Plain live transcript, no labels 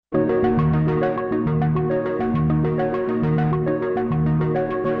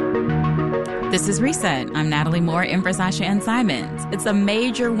This is Reset. I'm Natalie Moore in for Sasha Ann Simons. It's a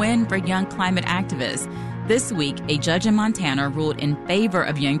major win for young climate activists. This week, a judge in Montana ruled in favor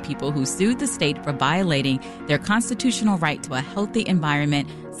of young people who sued the state for violating their constitutional right to a healthy environment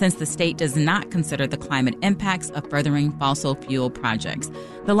since the state does not consider the climate impacts of furthering fossil fuel projects.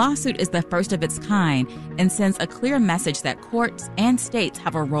 The lawsuit is the first of its kind and sends a clear message that courts and states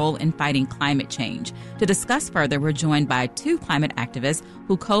have a role in fighting climate change. To discuss further, we're joined by two climate activists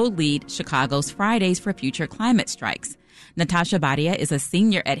who co-lead Chicago's Fridays for Future climate strikes. Natasha Badia is a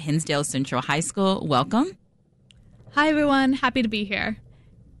senior at Hinsdale Central High School. Welcome. Hi, everyone. Happy to be here.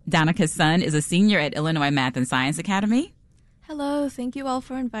 Danica Sun is a senior at Illinois Math and Science Academy. Hello. Thank you all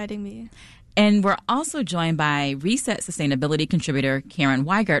for inviting me. And we're also joined by Reset Sustainability contributor Karen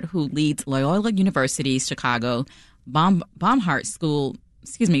Weigert, who leads Loyola University's Chicago Baumhart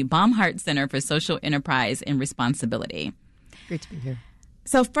Center for Social Enterprise and Responsibility. Great to be here.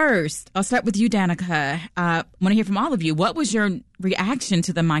 So first, I'll start with you, Danica. I want to hear from all of you. What was your reaction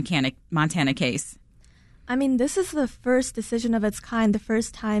to the Montana case? I mean, this is the first decision of its kind, the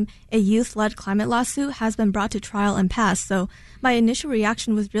first time a youth-led climate lawsuit has been brought to trial and passed. So my initial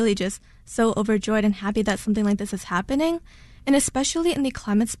reaction was really just so overjoyed and happy that something like this is happening. And especially in the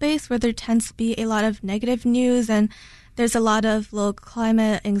climate space where there tends to be a lot of negative news and there's a lot of low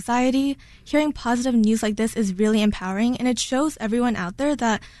climate anxiety, hearing positive news like this is really empowering, and it shows everyone out there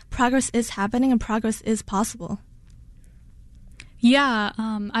that progress is happening and progress is possible. Yeah,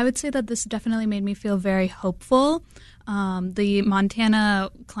 I would say that this definitely made me feel very hopeful. The Montana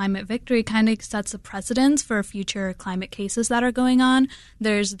climate victory kind of sets a precedence for future climate cases that are going on.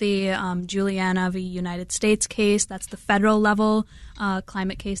 There's the Juliana v. United States case. That's the federal level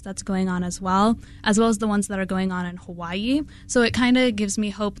climate case that's going on as well as the ones that are going on in Hawaii. So it kind of gives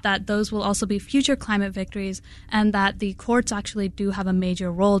me hope that those will also be future climate victories and that the courts actually do have a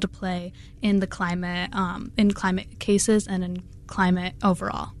major role to play in the climate cases and in climate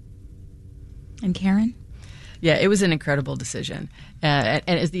overall. And Karen? Yeah, it was an incredible decision. And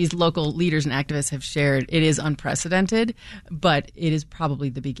as these local leaders and activists have shared, it is unprecedented, but it is probably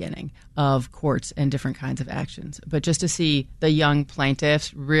the beginning of courts and different kinds of actions. But just to see the young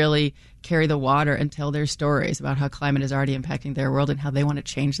plaintiffs really carry the water and tell their stories about how climate is already impacting their world and how they want to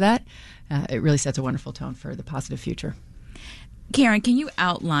change that, it really sets a wonderful tone for the positive future. Karen, can you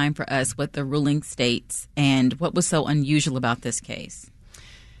outline for us what the ruling states and what was so unusual about this case?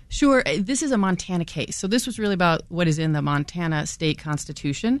 Sure. This is a Montana case. So this was really about what is in the Montana state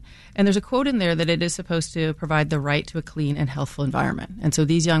constitution. And there's a quote in there that it is supposed to provide the right to a clean and healthful environment. And so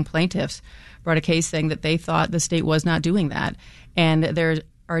these young plaintiffs brought a case saying that they thought the state was not doing that. And there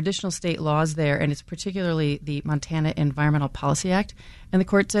are additional state laws there, and it's particularly the Montana Environmental Policy Act. And the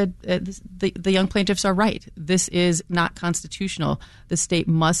court said the young plaintiffs are right. This is not constitutional. The state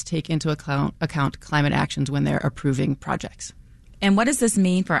must take into account climate actions when they're approving projects. And what does this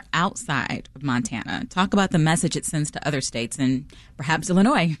mean for outside of Montana? Talk about the message it sends to other states and perhaps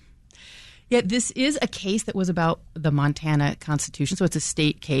Illinois. Yeah, this is a case that was about the Montana Constitution, so it's a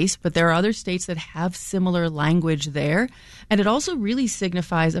state case, but there are other states that have similar language there. And it also really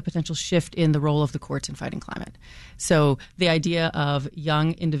signifies a potential shift in the role of the courts in fighting climate. So the idea of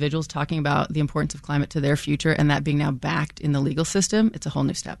young individuals talking about the importance of climate to their future and that being now backed in the legal system, it's a whole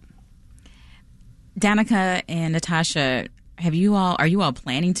new step. Danica and Natasha, are you all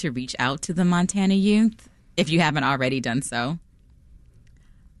planning to reach out to the Montana youth if you haven't already done so?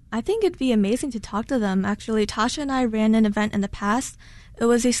 I think it'd be amazing to talk to them. Actually, Tasha and I ran an event in the past. It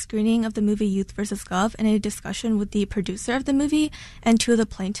was a screening of the movie Youth vs. Gov and a discussion with the producer of the movie and two of the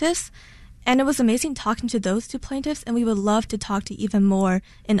plaintiffs. And it was amazing talking to those two plaintiffs, and we would love to talk to even more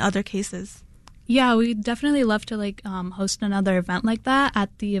in other cases. Yeah, we'd definitely love to host another event like that.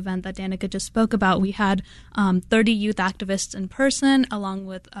 At the event that Danica just spoke about, we had 30 youth activists in person along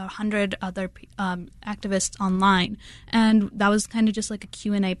with 100 other activists online. And that was kind of just like a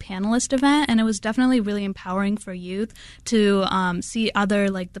Q&A panelist event. And it was definitely really empowering for youth to see other,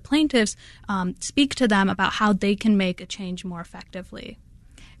 like the plaintiffs, speak to them about how they can make a change more effectively.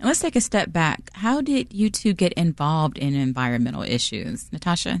 And let's take a step back. How did you two get involved in environmental issues?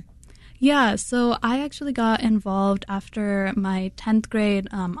 Natasha? Yeah, so I actually got involved after my 10th grade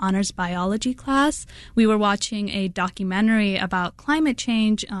honors biology class. We were watching a documentary about climate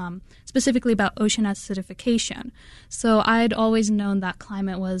change, specifically about ocean acidification. So I'd always known that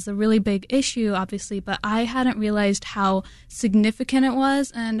climate was a really big issue, obviously, but I hadn't realized how significant it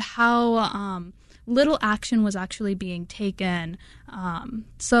was and how little action was actually being taken.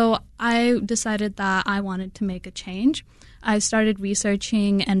 So I decided that I wanted to make a change. I started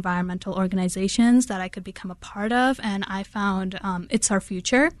researching environmental organizations that I could become a part of, and I found It's Our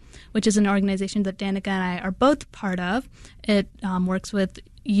Future, which is an organization that Danica and I are both part of. It works with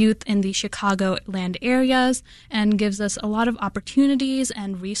youth in the Chicagoland areas and gives us a lot of opportunities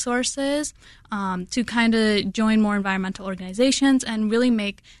and resources to kind of join more environmental organizations and really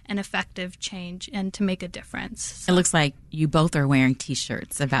make an effective change and to make a difference. So, it looks like you both are wearing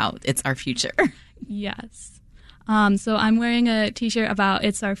T-shirts about It's Our Future. Yes. So I'm wearing a T-shirt about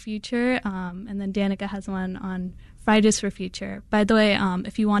It's Our Future, and then Danica has one on Fridays for Future. By the way,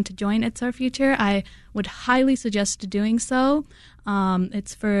 if you want to join It's Our Future, I would highly suggest doing so.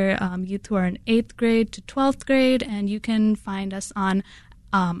 It's for youth who are in 8th grade to 12th grade, and you can find us on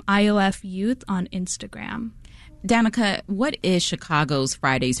IOF Youth on Instagram. Danica, what is Chicago's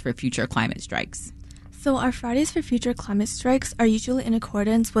Fridays for Future climate strikes? So our Fridays for Future climate strikes are usually in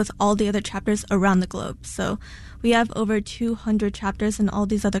accordance with all the other chapters around the globe. So we have over 200 chapters in all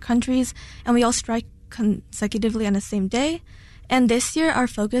these other countries, and we all strike consecutively on the same day. And this year, our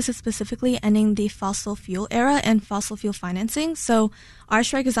focus is specifically ending the fossil fuel era and fossil fuel financing. So our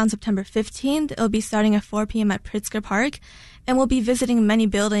strike is on September 15th. It'll be starting at 4 p.m. at Pritzker Park. And we'll be visiting many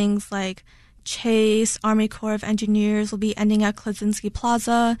buildings like Chase, Army Corps of Engineers. We'll be ending at Klaczynski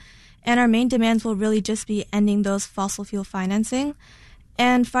Plaza. And our main demands will really just be ending those fossil fuel financing.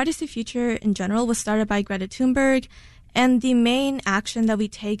 And Fridays for Future in general was started by Greta Thunberg. And the main action that we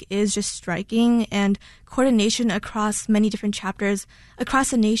take is just striking and coordination across many different chapters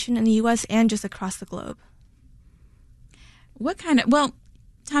across the nation in the U.S. and just across the globe.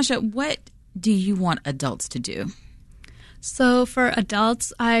 Tasha, what do you want adults to do? So for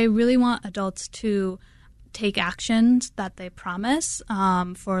adults, I really want adults to take actions that they promise.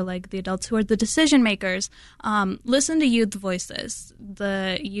 For like the adults who are the decision makers, listen to youth voices.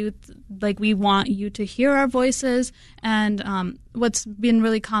 The youth, we want you to hear our voices. And what's been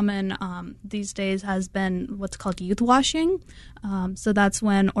really common these days has been what's called youth washing. So that's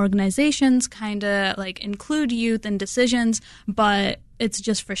when organizations kind of include youth in decisions, but it's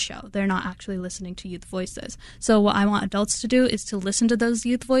just for show. They're not actually listening to youth voices. So what I want adults to do is to listen to those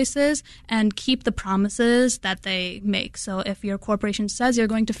youth voices and keep the promises that they make. So if your corporation says you're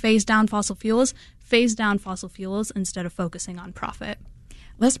going to phase down fossil fuels instead of focusing on profit.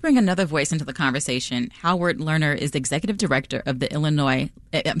 Let's bring another voice into the conversation. Howard Lerner is the executive director of the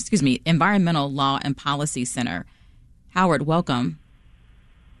Environmental Law and Policy Center. Howard, welcome.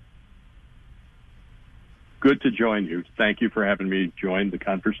 Good to join you. Thank you for having me join the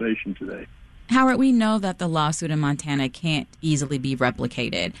conversation today. Howard, we know that the lawsuit in Montana can't easily be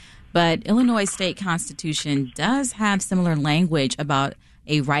replicated, but Illinois' state constitution does have similar language about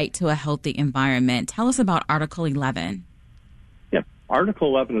a right to a healthy environment. Tell us about Article 11. Yeah, Article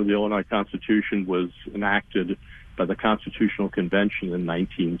 11 of the Illinois Constitution was enacted by the Constitutional Convention in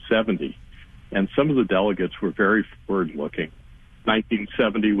 1970, and some of the delegates were very forward-looking.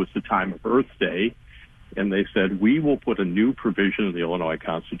 1970 was the time of Earth Day, and they said, we will put a new provision in the Illinois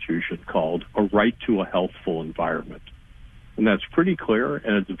Constitution called a right to a healthful environment. And that's pretty clear,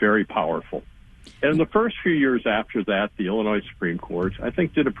 and it's very powerful. And in the first few years after that, the Illinois Supreme Court, I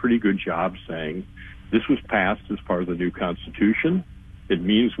think, did a pretty good job saying this was passed as part of the new Constitution. It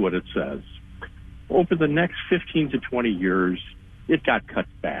means what it says. Over the next 15 to 20 years, it got cut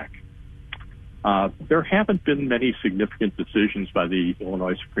back. There haven't been many significant decisions by the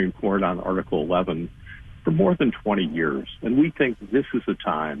Illinois Supreme Court on Article 11 for more than 20 years. And we think this is a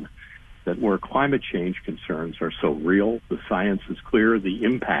time that where climate change concerns are so real, the science is clear, the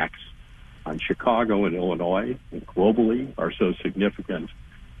impacts on Chicago and Illinois and globally are so significant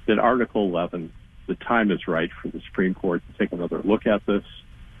that Article 11, the time is right for the Supreme Court to take another look at this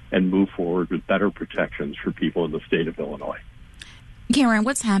and move forward with better protections for people in the state of Illinois. Karen,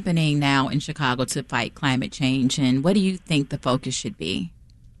 what's happening now in Chicago to fight climate change, and what do you think the focus should be?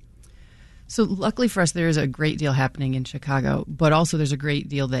 So luckily for us, there is a great deal happening in Chicago, but also there's a great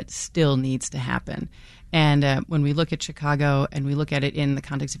deal that still needs to happen. And when we look at Chicago and we look at it in the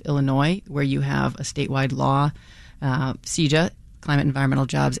context of Illinois, where you have a statewide law, CEJA, Climate Environmental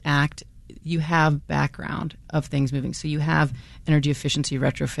Jobs Act, you have background of things moving. So you have energy efficiency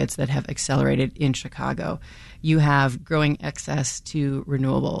retrofits that have accelerated in Chicago. You have growing access to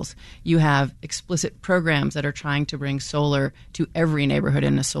renewables. You have explicit programs that are trying to bring solar to every neighborhood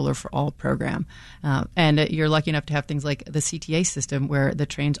in a Solar for All program. And you're lucky enough to have things like the CTA system where the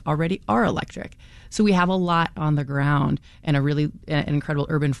trains already are electric. So we have a lot on the ground and an incredible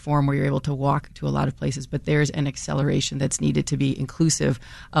urban form where you're able to walk to a lot of places. But there's an acceleration that's needed to be inclusive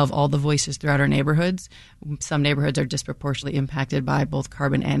of all the voices throughout our neighborhoods. Some neighborhoods are disproportionately impacted by both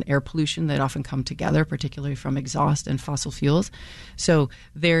carbon and air pollution that often come together, particularly from exhaust and fossil fuels. So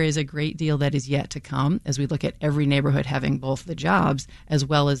there is a great deal that is yet to come as we look at every neighborhood having both the jobs as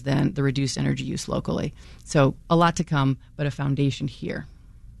well as then the reduced energy use locally. So a lot to come, but a foundation here.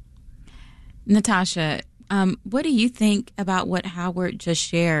 Natasha, what do you think about what Howard just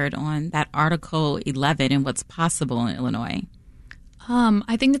shared on that Article 11 and what's possible in Illinois?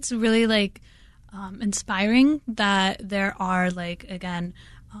 I think it's really inspiring that there are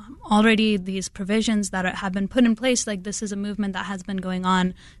already these provisions that have been put in place. Like, this is a movement that has been going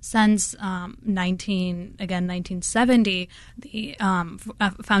on since 1970, the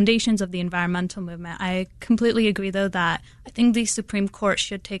foundations of the environmental movement. I completely agree, though, that I think the Supreme Court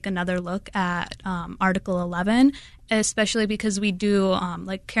should take another look at Article 11, especially because we do,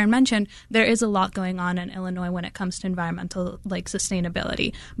 like Karen mentioned, there is a lot going on in Illinois when it comes to environmental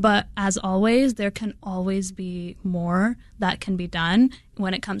sustainability. But as always, there can always be more that can be done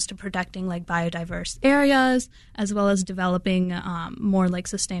when it comes to protecting biodiverse areas, as well as developing more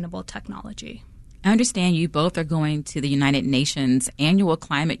sustainable technology. I understand you both are going to the United Nations Annual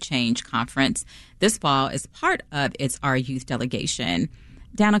Climate Change Conference this fall as part of its Our Youth delegation.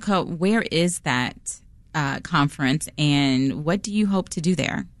 Danica, where is that conference, and what do you hope to do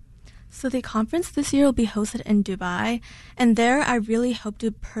there? So the conference this year will be hosted in Dubai, and there I really hope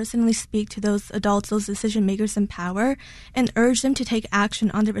to personally speak to those adults, those decision makers in power, and urge them to take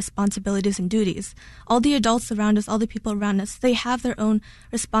action on their responsibilities and duties. All the adults around us, all the people around us, they have their own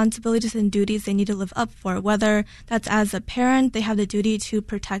responsibilities and duties they need to live up for. Whether that's as a parent, they have the duty to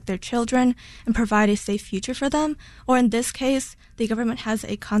protect their children and provide a safe future for them, or in this case, the government has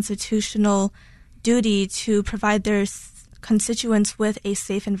a constitutional duty to provide their constituents with a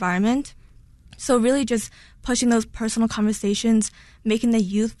safe environment. So really just pushing those personal conversations, making the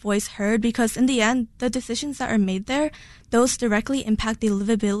youth voice heard, because in the end, the decisions that are made there, those directly impact the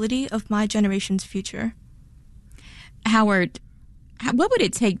livability of my generation's future. Howard, what would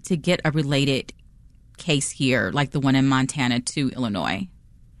it take to get a related case here, like the one in Montana, to Illinois?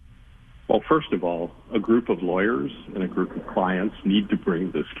 Well, first of all, a group of lawyers and a group of clients need to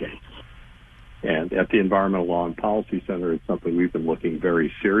bring this case. And at the Environmental Law and Policy Center, it's something we've been looking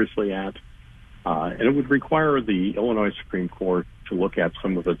very seriously at. And it would require the Illinois Supreme Court to look at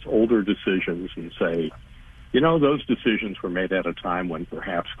some of its older decisions and say, those decisions were made at a time when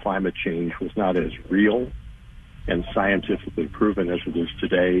perhaps climate change was not as real and scientifically proven as it is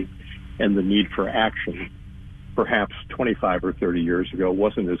today, and the need for action, perhaps 25 or 30 years ago,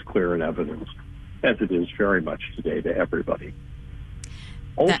 wasn't as clear in evidence as it is very much today to everybody.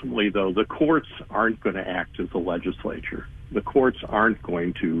 Ultimately, though, the courts aren't going to act as the legislature. The courts aren't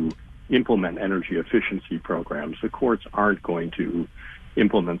going to implement energy efficiency programs. The courts aren't going to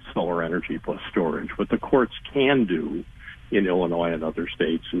implement solar energy plus storage. What the courts can do in Illinois and other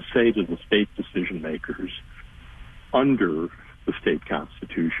states is say to the state decision makers under the state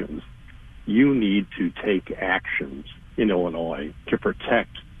constitutions, you need to take actions in Illinois to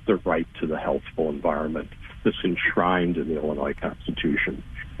protect the right to the healthful environment that's enshrined in the Illinois Constitution,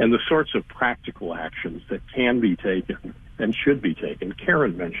 and the sorts of practical actions that can be taken and should be taken.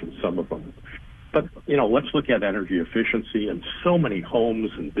 Karen mentioned some of them. But, let's look at energy efficiency. And so many homes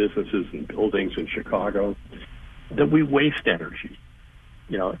and businesses and buildings in Chicago that we waste energy.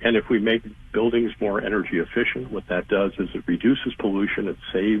 And if we make buildings more energy efficient, what that does is it reduces pollution, it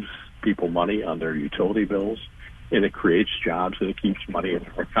saves people money on their utility bills, and it creates jobs and it keeps money in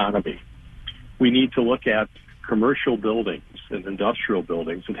our economy. We need to look at commercial buildings and industrial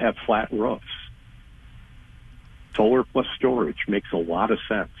buildings that have flat roofs. Solar plus storage makes a lot of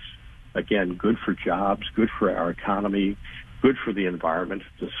sense. Again, good for jobs, good for our economy, good for the environment.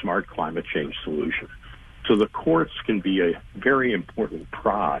 It's a smart climate change solution. So the courts can be a very important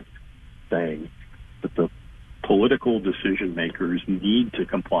prod saying that the political decision makers need to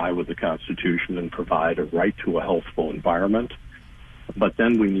comply with the Constitution and provide a right to a healthful environment. But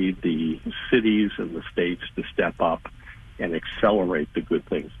then we need the cities and the states to step up and accelerate the good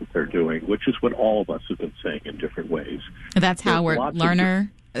things that they're doing, which is what all of us have been saying in different ways. That's Howard Lerner.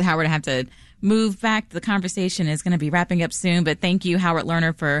 Howard, I have to move back. The conversation is going to be wrapping up soon, but thank you, Howard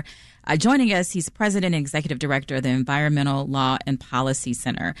Lerner, for joining us. He's president and executive director of the Environmental Law and Policy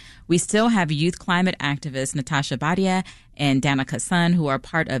Center. We still have youth climate activists Natasha Badia and Danica Sun, who are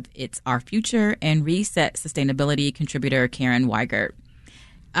part of It's Our Future, and Reset Sustainability contributor Karen Weigert.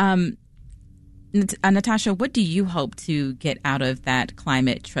 Natasha, what do you hope to get out of that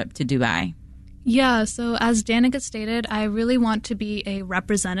climate trip to Dubai? Yeah, so as Danica stated, I really want to be a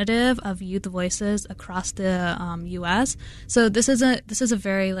representative of youth voices across the U.S. So this is a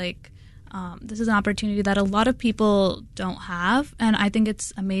very this is an opportunity that a lot of people don't have, and I think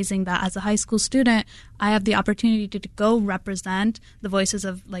it's amazing that as a high school student, I have the opportunity to go represent the voices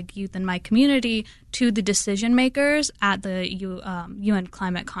of youth in my community to the decision makers at the UN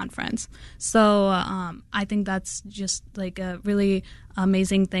Climate Conference. So I think that's just a really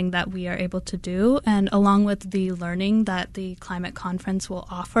amazing thing that we are able to do, and along with the learning that the climate conference will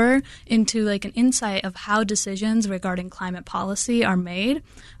offer into an insight of how decisions regarding climate policy are made,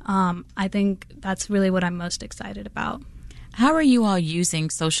 I think that's really what I'm most excited about. How are you all using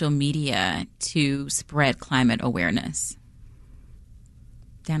social media to spread climate awareness?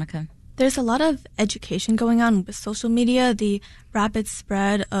 Danica? There's a lot of education going on with social media, the rapid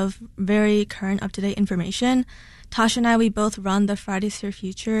spread of very current, up-to-date information. Tasha and I, we both run the Fridays for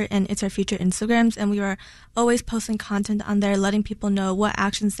Future and It's Our Future Instagrams, and we are always posting content on there, letting people know what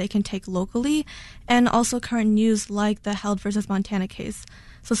actions they can take locally, and also current news like the Held versus Montana case.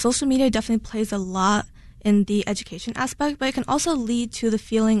 So social media definitely plays a lot in the education aspect, but it can also lead to the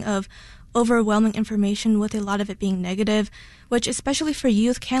feeling of overwhelming information with a lot of it being negative, which especially for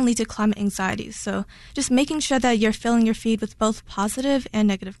youth can lead to climate anxiety. So just making sure that you're filling your feed with both positive and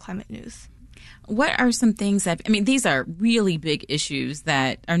negative climate news. What are some things that, these are really big issues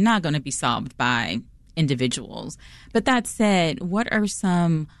that are not going to be solved by individuals. But that said, what are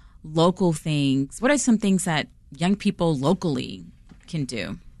some local things? What are some things that young people locally can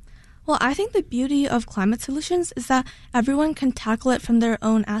do? Well, I think the beauty of climate solutions is that everyone can tackle it from their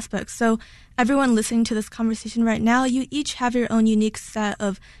own aspects. So everyone listening to this conversation right now, you each have your own unique set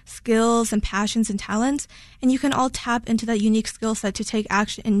of skills and passions and talents, and you can all tap into that unique skill set to take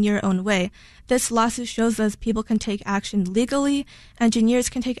action in your own way. This lawsuit shows us people can take action legally, engineers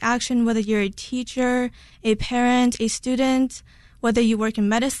can take action, whether you're a teacher, a parent, a student, whether you work in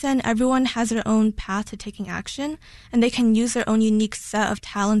medicine, everyone has their own path to taking action, and they can use their own unique set of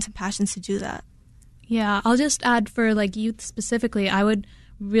talents and passions to do that. Yeah, I'll just add for youth specifically, I would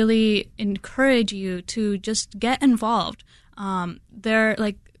really encourage you to just get involved.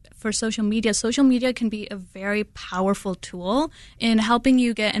 For social media can be a very powerful tool in helping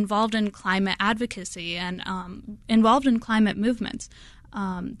you get involved in climate advocacy and involved in climate movements.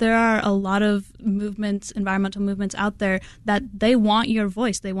 There are a lot of environmental movements out there that they want your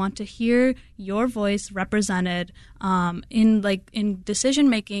voice. They want to hear your voice represented in decision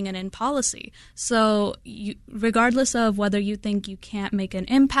making and in policy. So regardless of whether you think you can't make an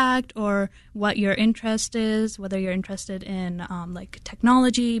impact or what your interest is, whether you're interested in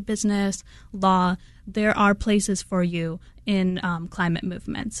technology, business, law, there are places for you in climate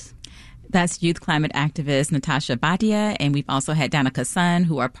movements. That's youth climate activist Natasha Bhatia, and we've also had Danica Sun,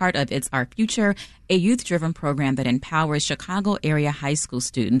 who are part of It's Our Future, a youth-driven program that empowers Chicago area high school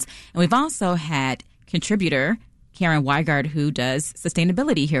students. And we've also had contributor Karen Weigard, who does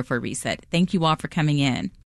sustainability here for Reset. Thank you all for coming in.